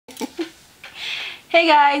Hey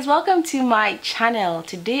guys, welcome to my channel.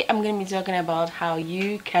 Today I'm going to be talking about how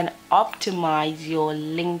you can optimize your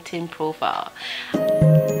LinkedIn profile.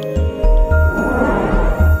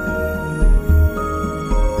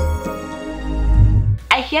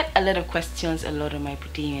 I get a lot of questions a lot of my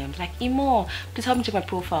DMs like, Imo, please help me check my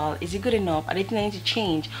profile. Is it good enough? Are there things I need to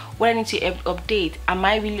change? What I need to update? Am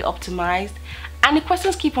I really optimized? And the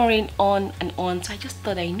questions keep on running on and on, so I just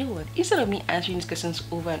thought, I know what, instead of me answering these questions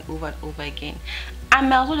over and over and over again, I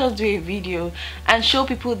might as well just do a video and show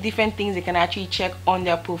people different things they can actually check on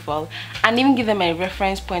their profile, and even give them a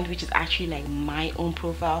reference point, which is actually like my own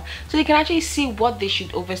profile, so they can actually see what they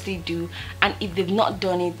should obviously do, and if they've not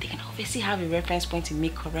done it, they can obviously have a reference point to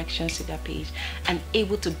make corrections to their page and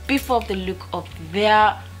able to beef up the look of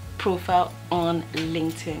their profile on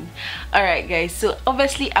LinkedIn. All right guys, so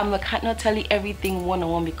obviously I cannot tell you everything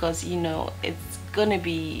one-on-one because it's gonna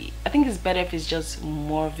be, I think it's better if it's just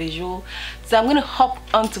more visual. So I'm gonna hop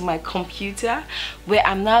onto my computer where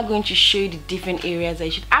I'm now going to show you the different areas that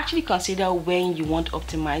you should actually consider when you want to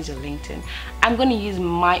optimize your LinkedIn. I'm going to use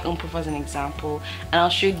my own profile as an example, and I'll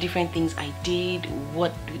show you different things I did,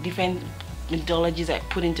 what different methodologies I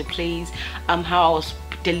put into place, how I was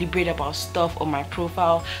deliberate about stuff on my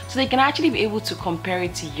profile, so they can actually be able to compare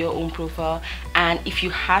it to your own profile. And if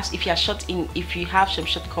you have some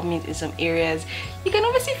shortcomings in some areas, you can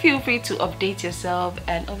obviously feel free to update yourself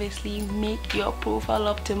and obviously make your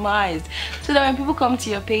profile optimized, so that when people come to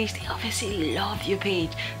your page, they obviously love your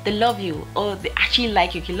page, they love you, or they actually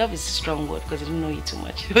like you. Okay, love is a strong word because they don't know you too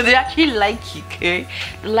much, but they actually like you. Okay,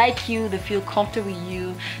 they like you, they feel comfortable with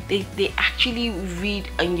you, they actually read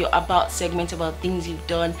in your about segment about things you've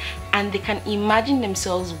done, and they can imagine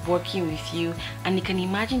themselves working with you, and they can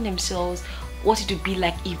imagine themselves what it would be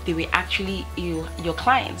like if they were actually your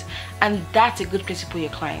client. And that's a good place to put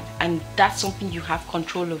your client, and that's something you have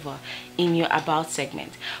control over in your about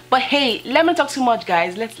segment. But hey, let me talk too much,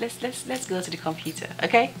 guys. Let's go to the computer.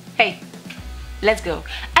 Okay, hey, let's go.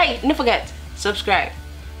 Hey, don't forget, subscribe.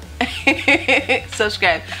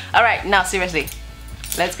 Subscribe. All right, now seriously,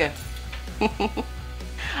 let's go.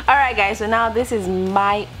 Alright guys, so now this is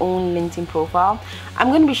my own LinkedIn profile. I'm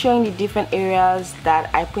going to be showing you different areas that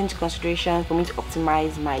I put into consideration for me to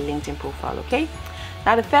optimize my LinkedIn profile. Okay,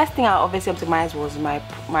 now the first thing I obviously optimized was my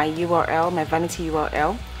URL, my vanity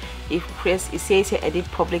URL. If it says here edit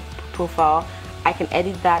public profile, I can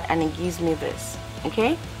edit that and it gives me this.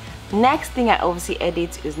 Okay, next thing I obviously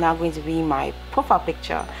edit is now going to be my profile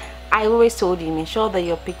picture. I always told you, make sure that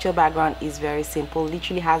your picture background is very simple,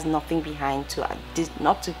 literally has nothing behind to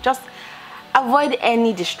just avoid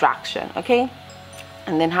any distraction. Okay,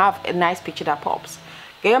 and then have a nice picture that pops.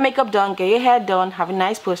 Get your makeup done, get your hair done, have a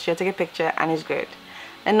nice posture, take a picture, and it's good.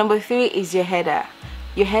 And number 3 is your header.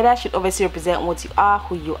 Your header should obviously represent what you are,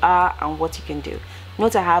 who you are, and what you can do.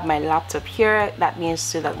 Note I have my laptop here. That means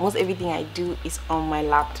so that most everything I do is on my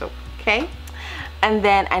laptop. Okay, and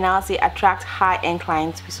then I now say attract high-end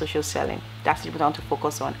clients with social selling. That's what we want to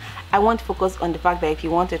focus on. I want to focus on the fact that if you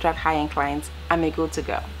want to attract high-end clients, I'm a good to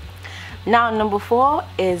go. Now number 4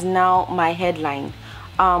 is now my headline.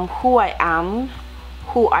 Who I am,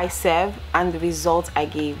 who I serve, and the results I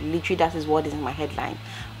gave. Literally, that is what is in my headline.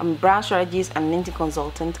 I'm a brand strategist and LinkedIn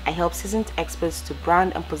consultant. I help seasoned experts to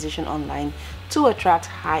brand and position online to attract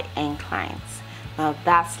high-end clients. Now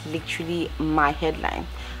that's literally my headline.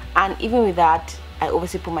 And even with that, I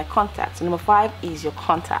obviously put my contacts. So number 5 is your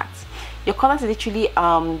contacts. Your contacts is literally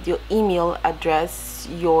your email address,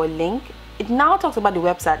 your link. It now talks about the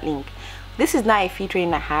website link. This is now a free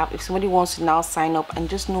training I have. If somebody wants to now sign up and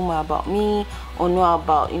just know more about me, or know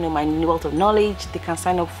about my wealth of knowledge, they can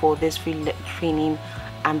sign up for this free training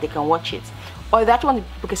and they can watch it. Or if they actually want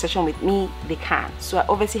to book a session with me, they can. So I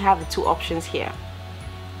obviously have the 2 options here.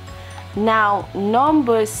 Now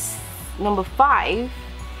number 5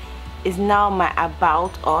 is now my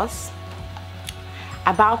about us.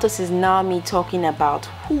 About us is now me talking about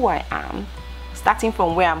who I am, starting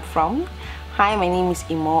from where I'm from. Hi, my name is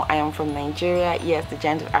Imo. I am from Nigeria. Yes, the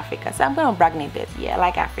giant of Africa. So I'm gonna brag a bit. Yeah, I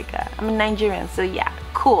like Africa. I'm a Nigerian, so yeah,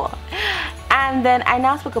 cool. And then I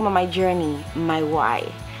now spoke about my journey, my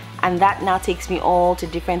why, and that now takes me all to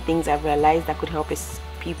different things I've realized that could help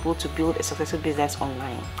people to build a successful business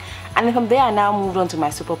online. And then from there, I now moved on to my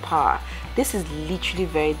superpower. This is literally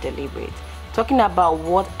very deliberate, talking about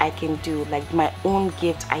what I can do, like my own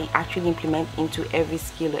gift I actually implement into every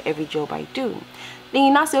skill or every job I do. Then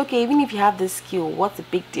you now say, okay, even if you have this skill, what's the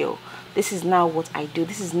big deal? This is now what I do.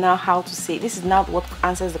 This is now how to say, this is now what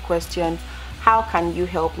answers the question, how can you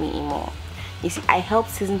help me more? You see, I help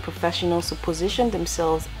seasoned professionals to position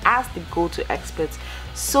themselves as the go-to experts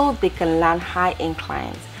so they can land high-end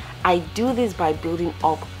clients I do this by building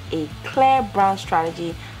up a clear brand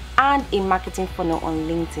strategy and a marketing funnel on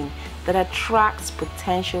LinkedIn that attracts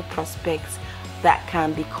potential prospects that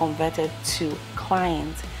can be converted to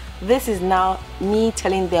clients. This is now me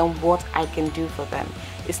telling them what I can do for them.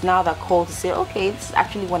 It's now the call to say, okay, this is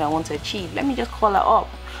actually what I want to achieve. Let me just call her up.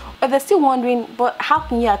 But they're still wondering, but how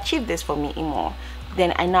can you achieve this for me, Imo?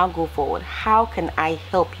 Then I now go forward. How can I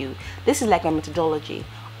help you? This is like my methodology.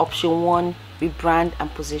 Option 1, rebrand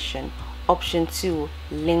and position. Option 2,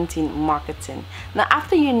 LinkedIn marketing. Now,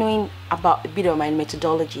 after you knowing about a bit of my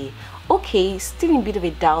methodology, okay, still in a bit of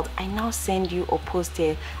a doubt, I now send you or post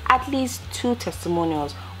here at least 2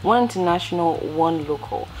 testimonials, one international, one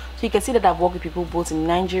local. So you can see that I've worked with people both in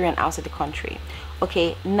Nigeria and outside the country.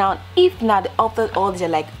 Okay, now if not after all this, you're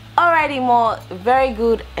like, alrighty, more very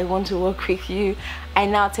good, I want to work with you, I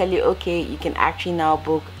now tell you, okay, you can actually now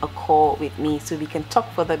book a call with me so we can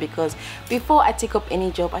talk further, because before I take up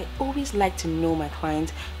any job, I always like to know my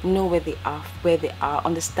clients, know where they are,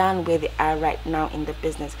 understand where they are right now in the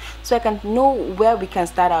business, so I can know where we can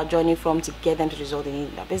start our journey from to get them to the result they need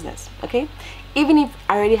in their business. Okay, even if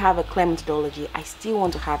I already have a clear methodology, I still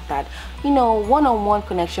want to have that, you know, one-on-one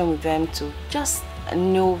connection with them to just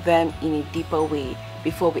know them in a deeper way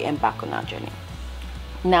before we embark on our journey.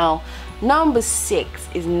 Now, number 6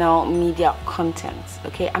 is now media content.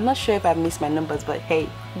 Okay, I'm not sure if I missed my numbers, but hey,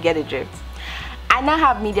 get the drift. I now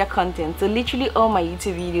have media content, so literally all my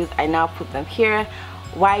YouTube videos, I now put them here.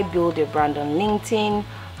 Why build a brand on LinkedIn,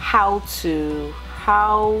 how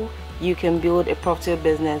you can build a profitable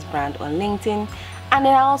business brand on LinkedIn. And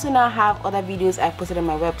then I also now have other videos I posted on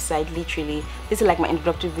my website. Literally, this is like my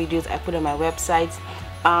introductory videos I put on my website.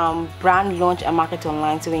 Brand launch and market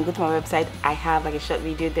online. So when you go to my website, I have like a short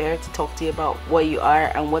video there to talk to you about what you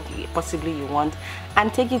are and what possibly you want,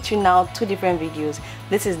 and take you through now 2 different videos.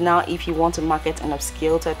 This is now if you want to market and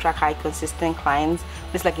upskill to attract high consistent clients.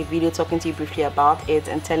 This is like a video talking to you briefly about it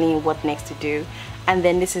and telling you what next to do. And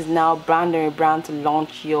then this is now brand to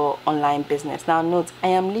launch your online business. Now note, I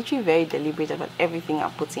am literally very deliberate about everything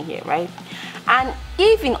I'm putting here, right? And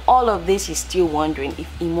if in all of this you're still wondering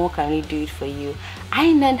if Imo can really do it for you,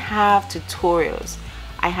 I then have tutorials.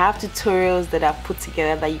 I have tutorials that I've put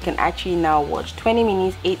together that you can actually now watch. 20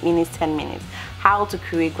 minutes, 8 minutes, 10 minutes. How to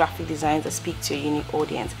create graphic designs that speak to a unique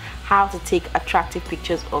audience. How to take attractive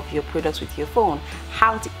pictures of your products with your phone.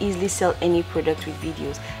 How to easily sell any product with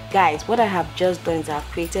videos. Guys, what I have just done is I've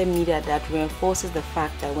created media that reinforces the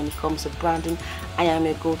fact that when it comes to branding, I am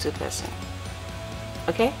a go-to person.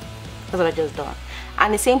 Okay? That's what I just done.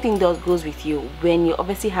 And the same thing goes with you. When you're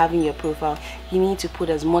obviously having your profile, you need to put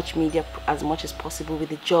as much media as much as possible with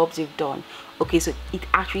the jobs you've done. Okay, so it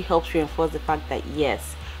actually helps reinforce the fact that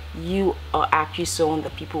yes, you are actually someone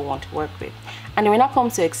that people want to work with. And when it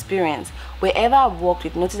comes to experience, wherever I've worked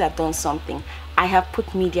with, notice I've done something, I have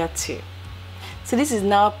put media too. So this is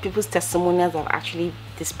now people's testimonials I've actually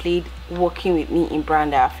displayed working with me in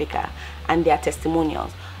Brand Africa, and their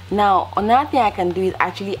testimonials. Now, another thing I can do is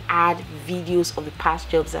actually add videos of the past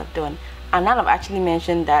jobs I've done. And now I've actually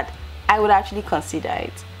mentioned that I would actually consider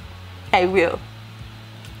it. I will.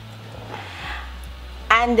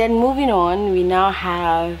 And then moving on, we now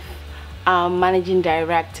have managing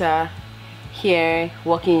director here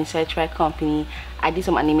working in Certified company. I did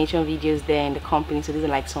some animation videos there in the company, so these are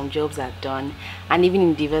like some jobs I've done. And even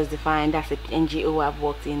in Diverse Defined, that's an NGO I've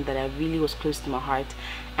worked in that I really was close to my heart.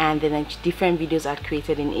 And then different videos I'd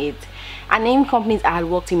created in it. And in companies I had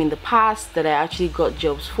worked in the past that I actually got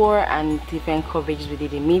jobs for, and different coverages we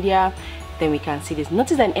did in media. Then we can see this.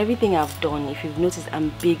 Notice that in everything I've done, if you've noticed,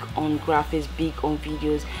 I'm big on graphics, big on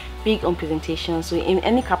videos, big on presentations. So in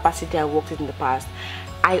any capacity I worked in the past,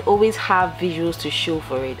 I always have visuals to show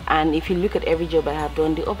for it. And if you look at every job I have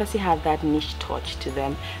done, they obviously have that niche touch to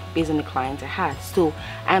them based on the clients I had. So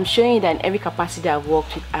I'm showing you that in every capacity I've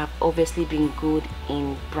worked with, I've obviously been good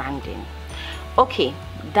in branding. Okay,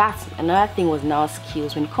 that's another thing was now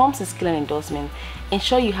skills. When it comes to skill and endorsement,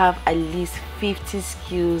 ensure you have at least 50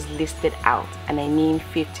 skills listed out. And I mean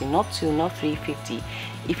 50, not 2, not 3, 50.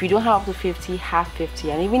 If you don't have up to 50, have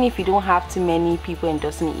 50. And even if you don't have too many people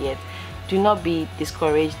endorsing it yet, do not be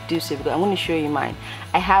discouraged, do so, because I'm going to show you mine.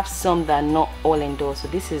 I have some that are not all endorsed, so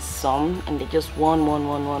this is some, and they're just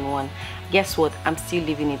one. Guess what? I'm still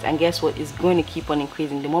living it, and guess what? It's going to keep on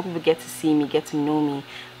increasing. The more people get to see me, get to know me,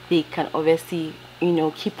 they can obviously, you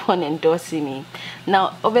know, keep on endorsing me.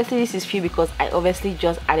 Now obviously this is free because I obviously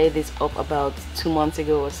just added this up about 2 months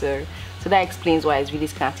ago or so that explains why it's really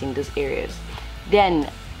scanty in those areas. Then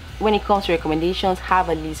when it comes to recommendations, have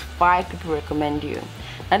at least 5 people recommend you.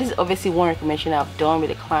 Now this is obviously one recommendation I've done with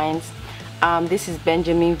the clients. This is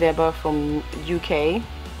Benjamin Weber from UK.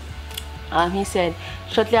 He said,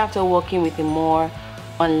 shortly after working with him more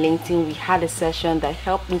on LinkedIn, we had a session that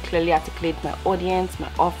helped me clearly articulate my audience, my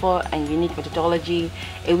offer, and unique methodology.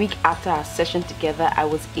 A week after our session together, I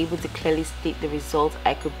was able to clearly state the results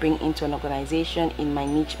I could bring into an organization in my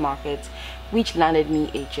niche market, which landed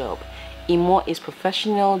me a job. Imo is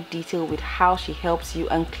professional, detailed with how she helps you,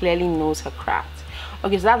 and clearly knows her craft.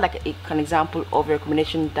 Okay, so that's like an example of a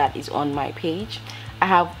recommendation that is on my page. I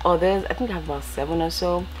have others, I think I have about 7 or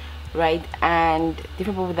so, right? And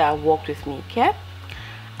different people that have worked with me, okay?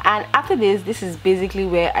 And after this is basically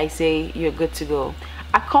where I say you're good to go.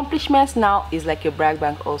 Accomplishments now is like your brag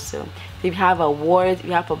bank also. If you have awards,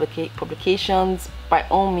 you have publications, by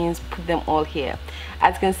all means put them all here.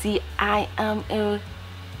 As you can see, I'm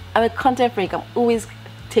a content freak. I'm always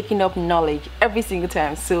taking up knowledge every single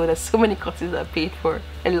time, so there's so many courses I paid for,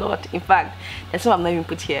 a lot. In fact, there's some I'm not even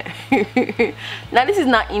put here. Now this is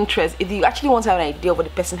not interest, if you actually want to have an idea of what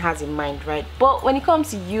the person has in mind, right? But when it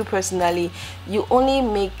comes to you personally, you only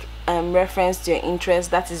make reference to your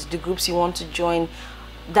interest, that is the groups you want to join,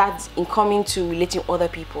 that's in coming to relating other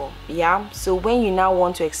people. Yeah, so when you now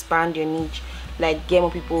want to expand your niche, like get more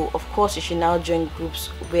people, of course you should now join groups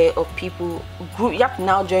where you have to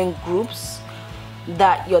now join groups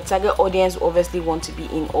that your target audience obviously want to be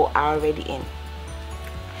in or are already in.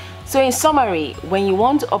 So in summary, when you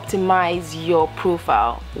want to optimize your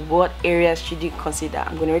profile, what areas should you consider?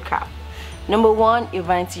 I'm going to recap. Number 1, your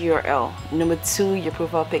vanity URL. Number 2, your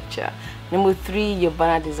profile picture. Number 3, your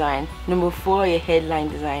banner design. Number 4, your headline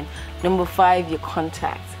design. Number 5, your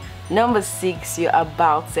contacts. Number 6, your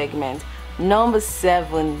about segment. Number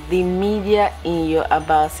 7, the media in your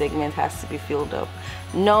about segment has to be filled up.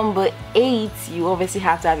 Number 8, you obviously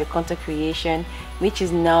have to have your content creation, which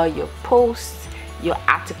is now your posts, your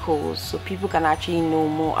articles, so people can actually know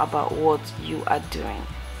more about what you are doing.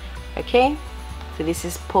 Okay, so this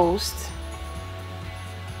is post.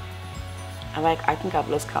 I think I've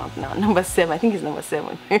lost count now. Number 7, I think it's number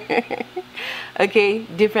 7. Okay,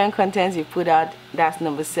 different contents you put out, that's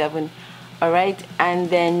number 7. All right, and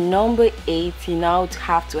then number 8, you now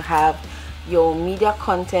have to have your media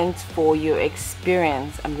content for your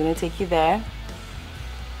experience. I'm going to take you there.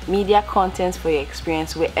 Media content for your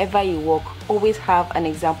experience. Wherever you work, always have an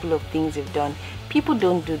example of things you've done. People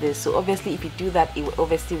don't do this, so obviously if you do that, it will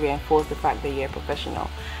obviously reinforce the fact that you're a professional.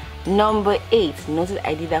 Number 8, notice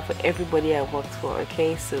I did that for everybody I worked for,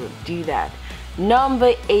 okay? So do that.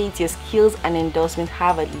 Number 8, your skills and endorsements.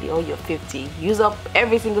 Have at least, oh, you're 50. Use up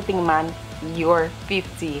every single thing, man. You're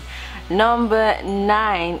 50. Number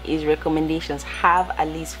 9 is recommendations. Have at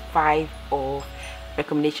least 5 of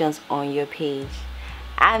recommendations on your page.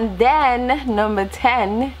 And then number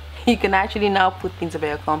 10, you can actually now put things about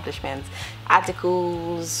your accomplishments,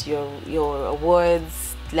 articles, your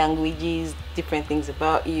awards, languages, different things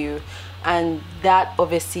about you. And that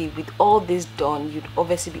obviously, with all this done, you'd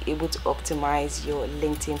obviously be able to optimize your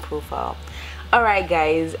LinkedIn profile. Alright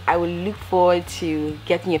guys, I will look forward to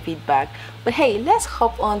getting your feedback, but hey, let's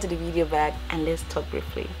hop on to the video back and let's talk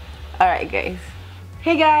briefly. Alright guys,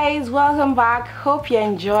 hey guys, welcome back. Hope you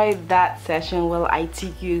enjoyed that session. Well, I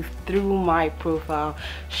took you through my profile,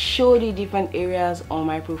 showed you different areas on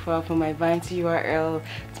my profile, from my vanity URL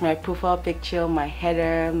to my profile picture, my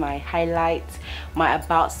header, my highlights, my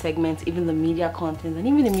about segment, even the media content, and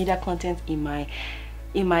even the media content in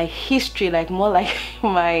my history, like more like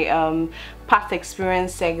my past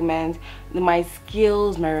experience segment, my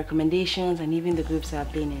skills, my recommendations, and even the groups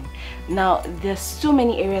I've been in. Now there's so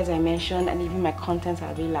many areas I mentioned, and even my contents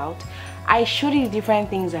I read out. I showed you the different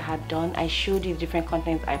things I had done. I showed you the different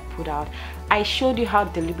contents I put out. I showed you how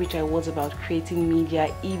deliberate I was about creating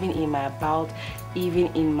media, even in my about, even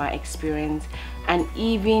in my experience, and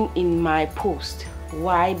even in my post.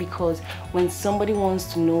 Why? Because when somebody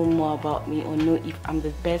wants to know more about me, or know if I'm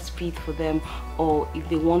the best fit for them, or if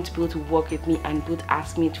they want to be able to work with me and both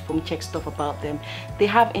ask me to check stuff about them, they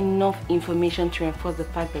have enough information to reinforce the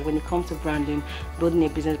fact that when it comes to branding, building a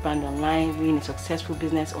business brand online, running a successful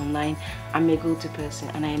business online, I'm a go-to person,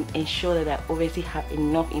 and I ensure that I obviously have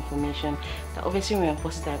enough information that obviously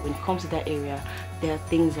reinforces that when it comes to that area, there are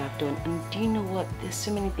things I've done. And do you know what? There's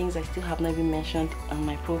so many things I still have not even mentioned on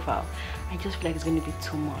my profile. I just feel like it's going to be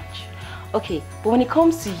too much. Okay, but when it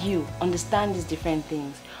comes to you, understand these different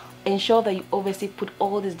things. ensure that you obviously put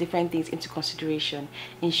all these different things into consideration.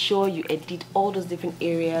 Ensure you edit all those different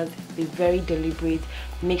areas. Be very deliberate.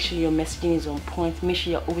 Make sure your messaging is on point. Make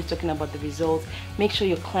sure you're always talking about the results. Make sure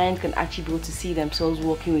your clients can actually be able to see themselves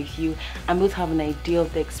working with you and be able to have an idea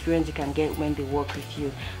of the experience you can get when they work with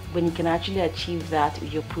you. When you can actually achieve that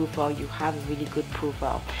with your profile, you have a really good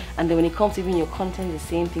profile. And then when it comes to even your content, the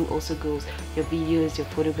same thing also goes. Your videos, your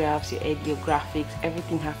photographs, your graphics,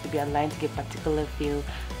 everything has to be aligned to get particular feel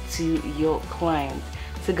to your clients.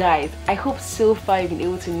 So guys, I hope so far you've been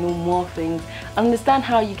able to know more things, understand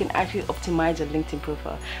how you can actually optimize your LinkedIn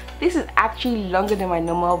profile. This is actually longer than my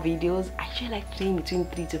normal videos. I actually like playing between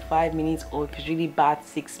 3 to 5 minutes, or if it's really bad,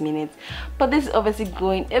 6 minutes. But this is obviously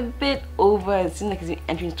going a bit over. It seems like it's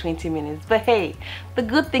entering 20 minutes. But hey, the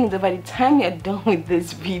good thing is that by the time you're done with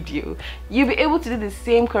this video, you'll be able to do the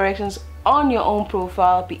same corrections on your own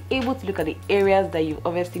profile, be able to look at the areas that you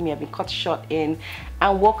obviously may have been cut short in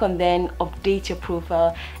and work on them, update your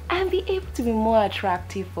profile, and be able to be more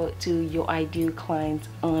attractive to your ideal clients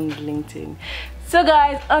on LinkedIn. So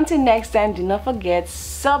guys, until next time, do not forget,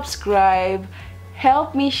 subscribe,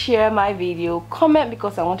 help me share my video, comment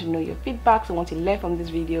because I want to know your feedbacks, I want to learn from this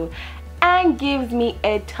video, and give me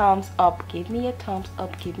a thumbs up. Give me a thumbs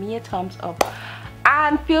up, give me a thumbs up.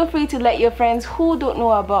 And feel free to let your friends who don't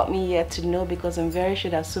know about me yet to know, because I'm very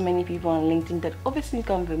sure there's so many people on LinkedIn that obviously need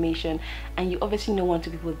information, and you obviously know 1 or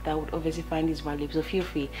 2 people that would obviously find this valuable. So feel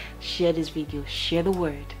free, share this video, share the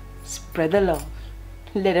word, spread the love,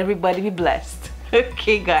 let everybody be blessed.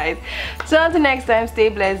 Okay guys, so until next time, stay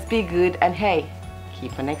blessed, be good, and hey,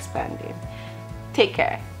 keep on expanding. Take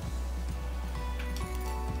care.